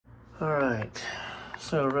All right,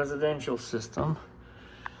 so residential system.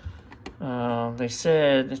 They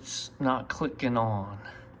said it's not clicking on.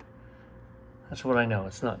 That's what I know,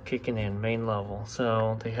 it's not kicking in, main level.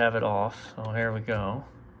 So they have it off, so here we go.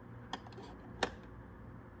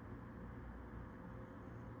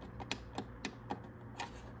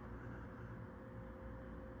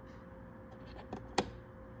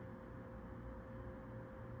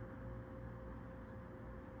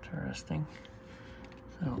 Interesting.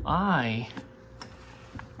 So I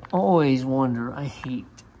always wonder, I hate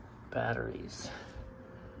batteries.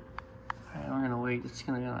 All right, we're gonna wait, it's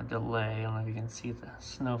gonna delay. I don't know if you can see the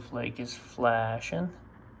snowflake is flashing.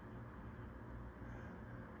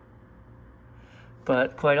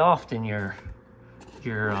 But quite often you're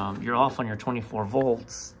off on your 24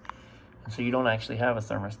 volts. And so you don't actually have a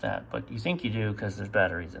thermostat, but you think you do because there's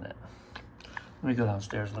batteries in it. Let me go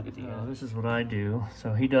downstairs and look at the unit. This is what I do.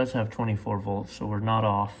 So he does have 24 volts, so we're not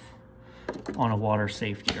off on a water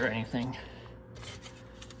safety or anything.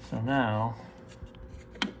 So now,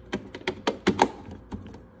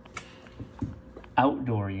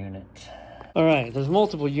 outdoor unit. All right, there's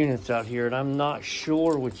multiple units out here, and I'm not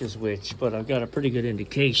sure which is which, but I've got a pretty good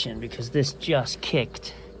indication because this just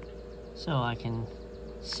kicked. So I can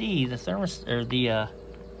see the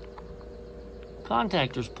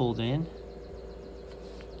contactors pulled in.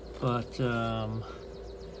 But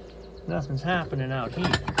nothing's happening out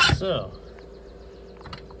here. So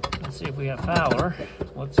let's see if we have power.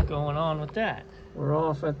 What's going on with that? We're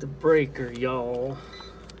off at the breaker, y'all.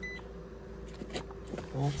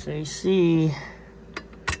 Volts AC.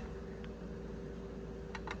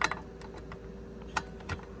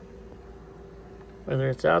 Whether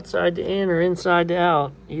it's outside to in or inside to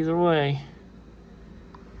out, either way,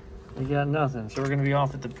 we got nothing. So we're gonna be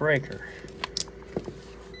off at the breaker.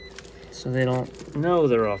 So they don't know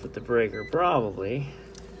they're off at the breaker, probably.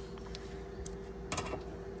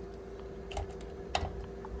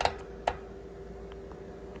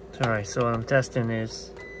 Alright, so what I'm testing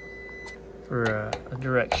is for a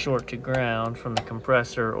direct short to ground from the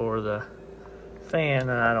compressor or the fan,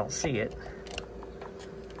 and I don't see it.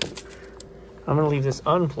 I'm gonna leave this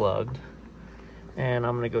unplugged, and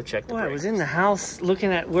I'm gonna go check the breakers. I was in the house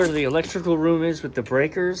looking at where the electrical room is with the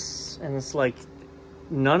breakers, and it's like,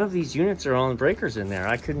 none of these units are on breakers in there.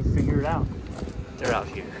 I couldn't figure it out. They're out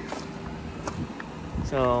here.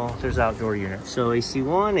 So there's outdoor units. So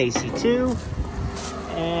AC1, AC2,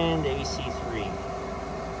 and AC3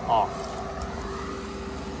 off.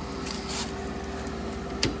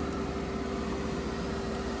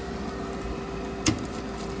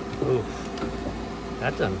 Oof,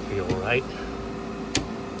 that doesn't feel right.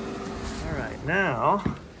 All right, now,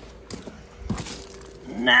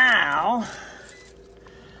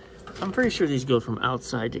 I'm pretty sure these go from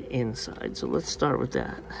outside to inside, so let's start with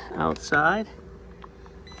that. Outside,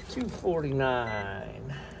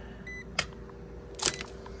 249.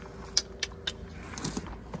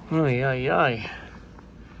 Ay, ay, ay.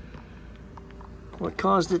 What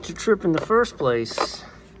caused it to trip in the first place?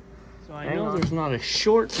 So I know there's not a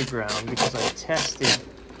short to ground because I tested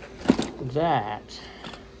that.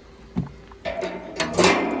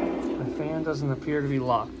 The fan doesn't appear to be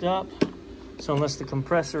locked up. So unless the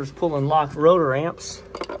compressor is pulling locked rotor amps,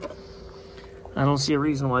 I don't see a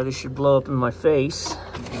reason why this should blow up in my face.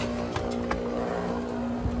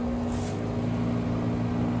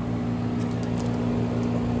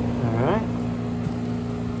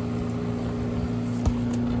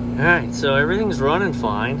 All right, so everything's running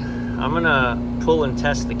fine. I'm gonna pull and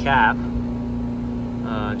test the cap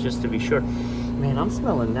just to be sure. Man, I'm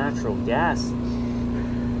smelling natural gas.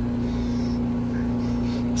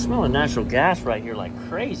 I'm smelling natural gas right here like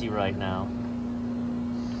crazy right now.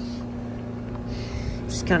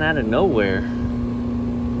 Just kind of out of nowhere.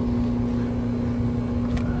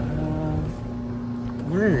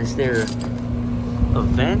 What is there? A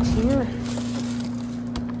vent here?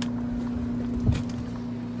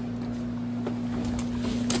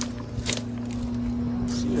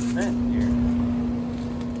 Vent here.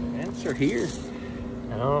 Vents are here.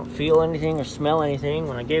 I don't feel anything or smell anything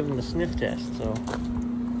when I gave them the sniff test, so.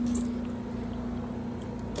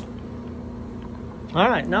 All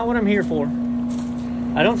right, not what I'm here for.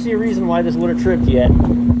 I don't see a reason why this would have tripped yet.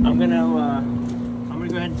 I'm gonna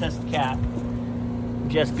go ahead and test the cap.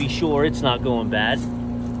 Just be sure it's not going bad.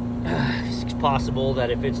 It's possible that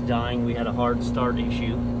if it's dying, we had a hard start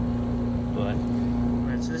issue. But, all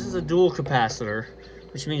right, so this is a dual capacitor,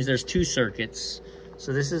 which means there's two circuits.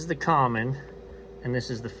 So this is the common, and this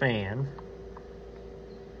is the fan.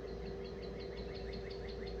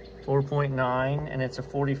 4.9, and it's a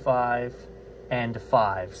 45 and a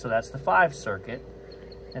 5. So that's the 5 circuit.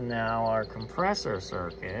 And now our compressor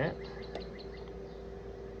circuit,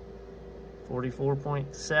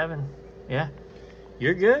 44.7. Yeah,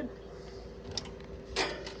 you're good.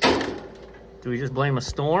 Do we just blame a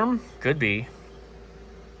storm? Could be.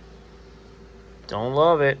 Don't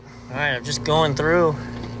love it. All right, I'm just going through,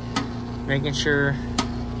 making sure,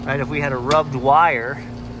 right, if we had a rubbed wire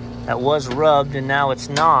that was rubbed and now it's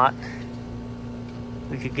not,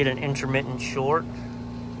 we could get an intermittent short.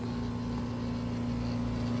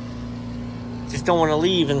 Just don't want to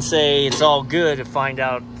leave and say it's all good and find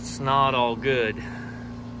out it's not all good.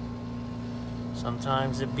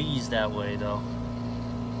 Sometimes it bees that way though.